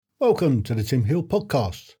Welcome to the Tim Hill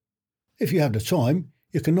podcast. If you have the time,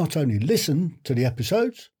 you can not only listen to the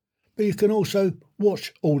episodes, but you can also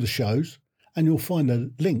watch all the shows, and you'll find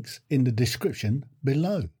the links in the description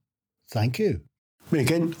below. Thank you. Me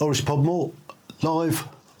again, Horace Podmore, live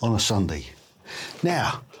on a Sunday.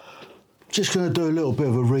 Now, just going to do a little bit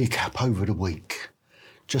of a recap over the week.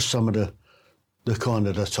 Just some of the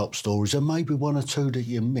top stories, and maybe one or two that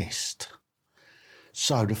you missed.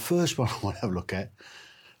 So the first one I want to have a look at,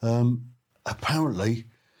 apparently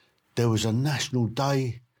there was a National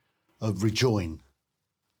Day of Rejoin.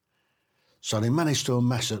 So they managed to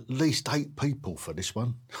amass at least 8 people for this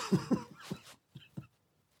one.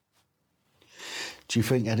 Do you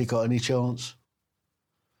think Eddie got any chance?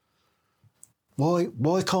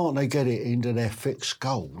 Why can't they get it into their fixed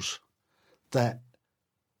goals that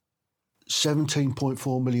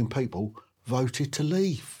 17.4 million people voted to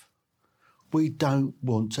leave? We don't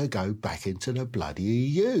want to go back into the bloody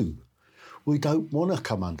EU. We don't want to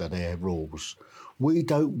come under their rules. We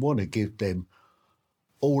don't want to give them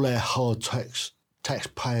all our hard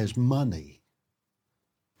taxpayers' money.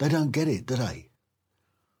 They don't get it, do they?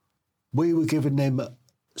 We were giving them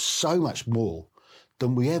so much more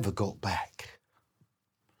than we ever got back.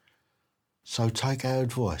 So take our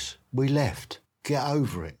advice. We left. Get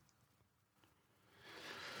over it.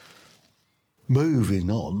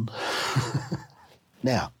 Moving on.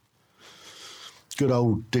 Now, good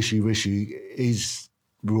old Dishy Rishi, his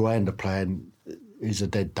Rwanda plan is a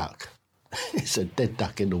dead duck. It's a dead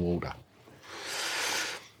duck in the water.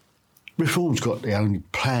 Reform's got the only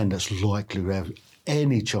plan that's likely to have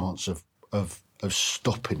any chance of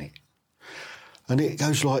stopping it. And it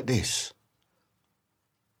goes like this.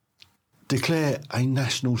 Declare a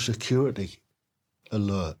national security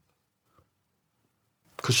alert.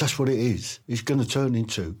 Because that's what it is. It's going to turn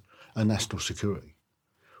into a national security.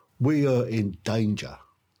 We are in danger.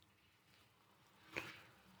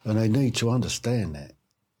 And they need to understand that.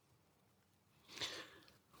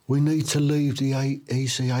 We need to leave the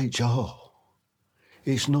ECHR.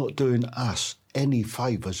 It's not doing us any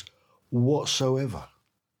favours whatsoever.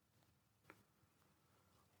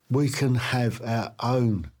 We can have our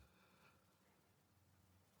own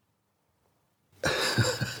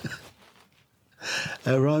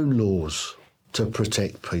laws to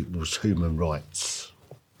protect people's human rights.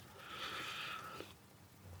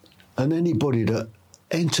 And anybody that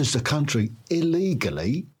enters the country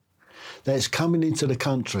illegally, that's coming into the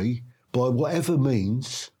country by whatever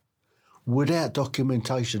means, without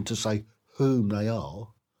documentation to say whom they are,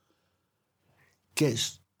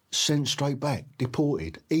 gets sent straight back,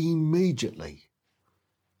 deported immediately.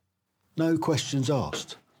 No questions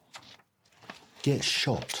asked. Gets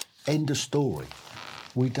shot. End of story.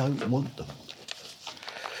 We don't want them.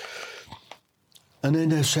 And then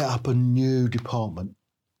they've set up a new department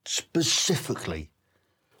specifically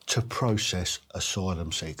to process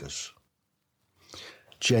asylum seekers.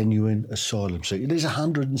 Genuine asylum seekers. There's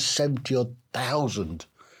 170,000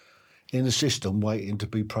 in the system waiting to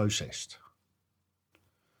be processed.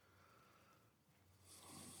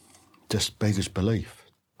 Just beggars belief.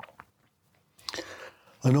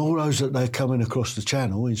 And all those that they're coming across the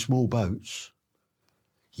channel in small boats,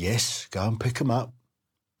 yes, go and pick them up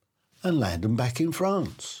and land them back in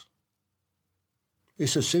France.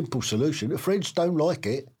 It's a simple solution. If French don't like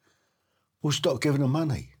it, we'll stop giving them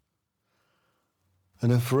money.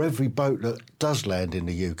 And then for every boat that does land in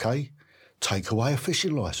the UK, take away a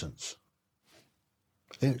fishing licence.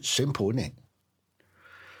 It's simple, isn't it?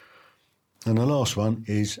 And the last one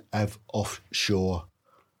is have offshore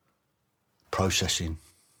processing,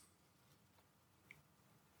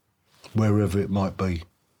 wherever it might be.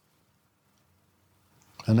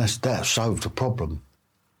 And that'll solve the problem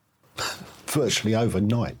virtually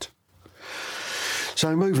overnight.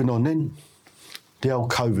 So moving on then, the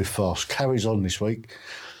old COVID fast carries on this week.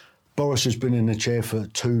 Boris has been in the chair for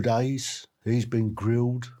 2 days. He's been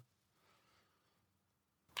grilled.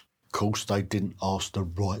 Of course, they didn't ask the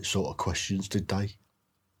right sort of questions, did they?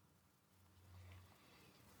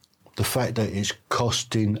 The fact that it's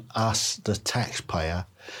costing us, the taxpayer,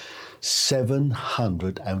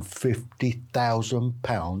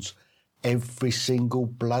 £750,000 every single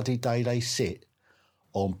bloody day they sit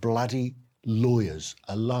on bloody lawyers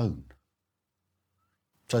alone.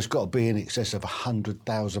 So it's got to be in excess of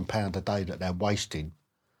 £100,000 a day that they're wasting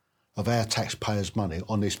of our taxpayers' money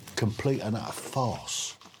on this complete and utter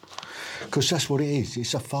farce. Because that's what it is.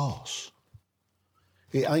 It's a farce.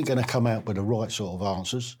 It ain't going to come out with the right sort of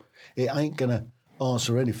answers. It ain't going to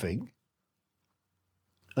answer anything.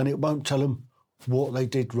 And it won't tell them what they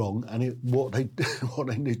did wrong and what they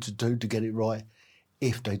need to do to get it right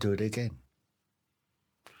if they do it again.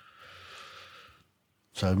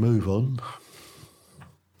 So move on.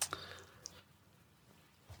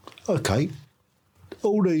 Okay,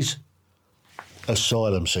 all these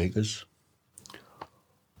asylum seekers,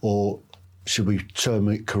 or should we term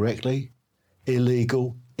it correctly,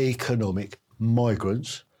 illegal economic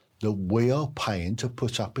migrants that we are paying to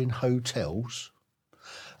put up in hotels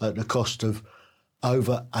at the cost of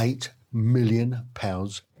over £8 million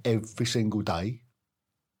every single day,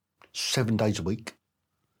 7 days a week.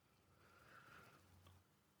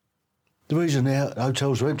 The reason the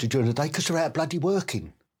hotels are empty during the day because they're out bloody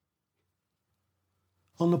working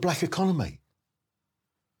on the black economy.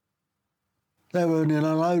 They're earning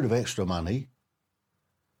a load of extra money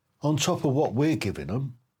on top of what we're giving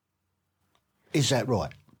them. Is that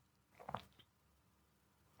right?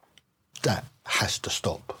 That has to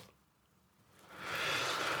stop.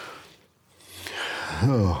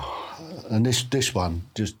 Oh, and this one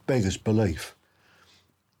just beggars belief.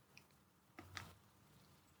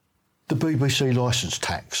 The BBC licence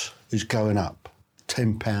tax is going up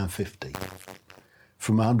 £10.50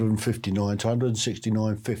 from £159 to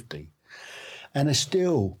 £169.50, and they're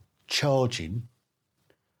still charging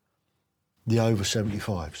the over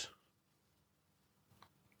 75s.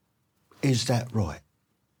 Is that right?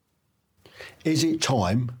 Is it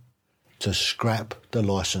time to scrap the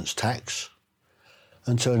licence tax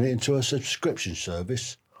and turn it into a subscription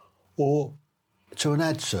service or to an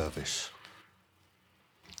ad service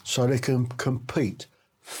so they can compete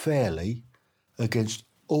fairly against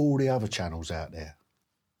all the other channels out there?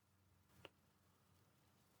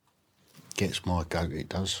 Gets my goat, it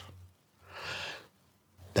does.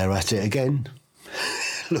 They're at it again.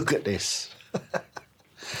 Look at this.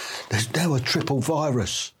 There's now a triple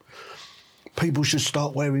virus. People should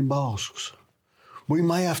start wearing masks. We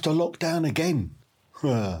may have to lock down again.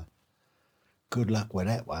 Good luck with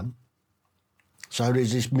that one. So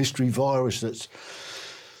there's this mystery virus that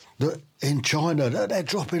in China that they're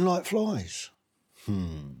dropping like flies.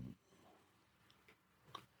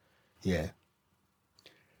 Yeah.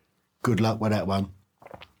 Good luck with that one.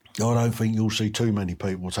 I don't think you'll see too many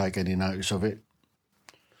people take any notice of it.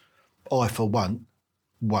 I, for one,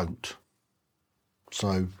 won't.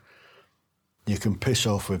 So you can piss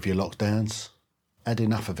off with your lockdowns. Had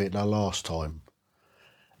enough of it the last time,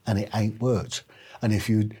 and it ain't worked. And if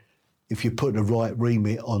you put the right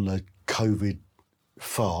remit on the COVID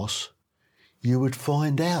farce, you would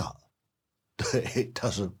find out that it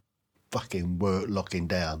doesn't fucking work locking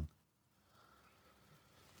down.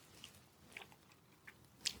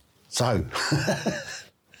 So,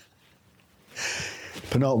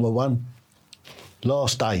 penultimate one,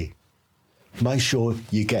 last day. Make sure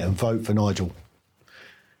you get and vote for Nigel.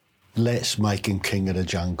 Let's make him king of the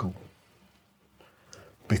jungle.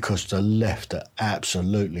 Because the left are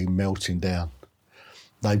absolutely melting down.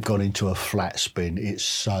 They've gone into a flat spin. It's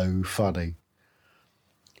so funny.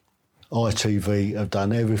 ITV have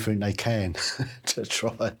done everything they can to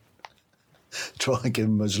try and give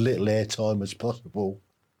him as little airtime as possible.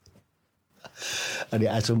 And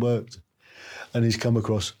it hasn't worked. And he's come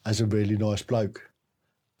across as a really nice bloke.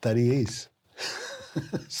 That he is.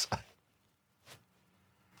 So,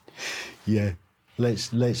 yeah,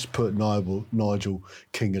 let's put Nigel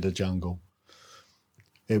king of the jungle.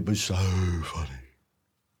 It was so funny.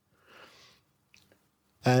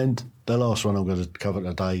 And the last one I'm going to cover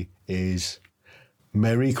today is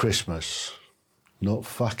Merry Christmas. Not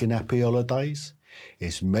fucking happy holidays.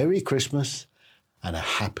 It's Merry Christmas and a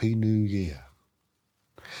Happy New Year.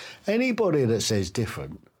 Anybody that says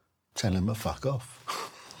different, tell them to fuck off.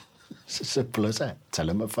 It's as simple as that. Tell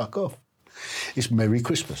them to fuck off. It's Merry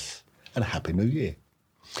Christmas and a Happy New Year.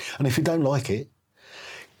 And if you don't like it,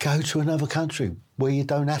 go to another country where you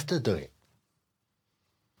don't have to do it.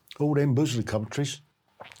 All them Muslim countries,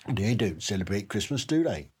 they don't celebrate Christmas, do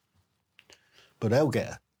they? But they'll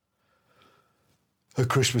get a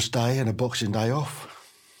Christmas Day and a Boxing Day off,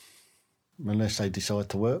 unless they decide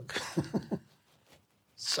to work.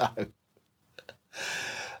 So,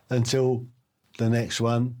 until the next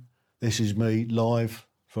one, this is me live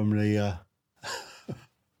from the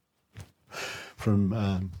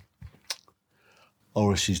from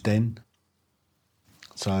Horace's den.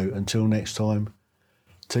 So until next time,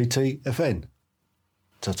 TTFN.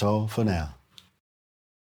 Ta-ta for now.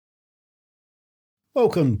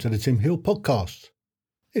 Welcome to the Tim Hill Podcast.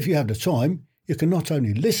 If you have the time, you can not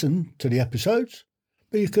only listen to the episodes,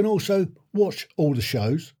 but you can also watch all the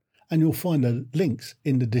shows, and you'll find the links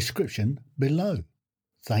in the description below.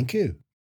 Thank you.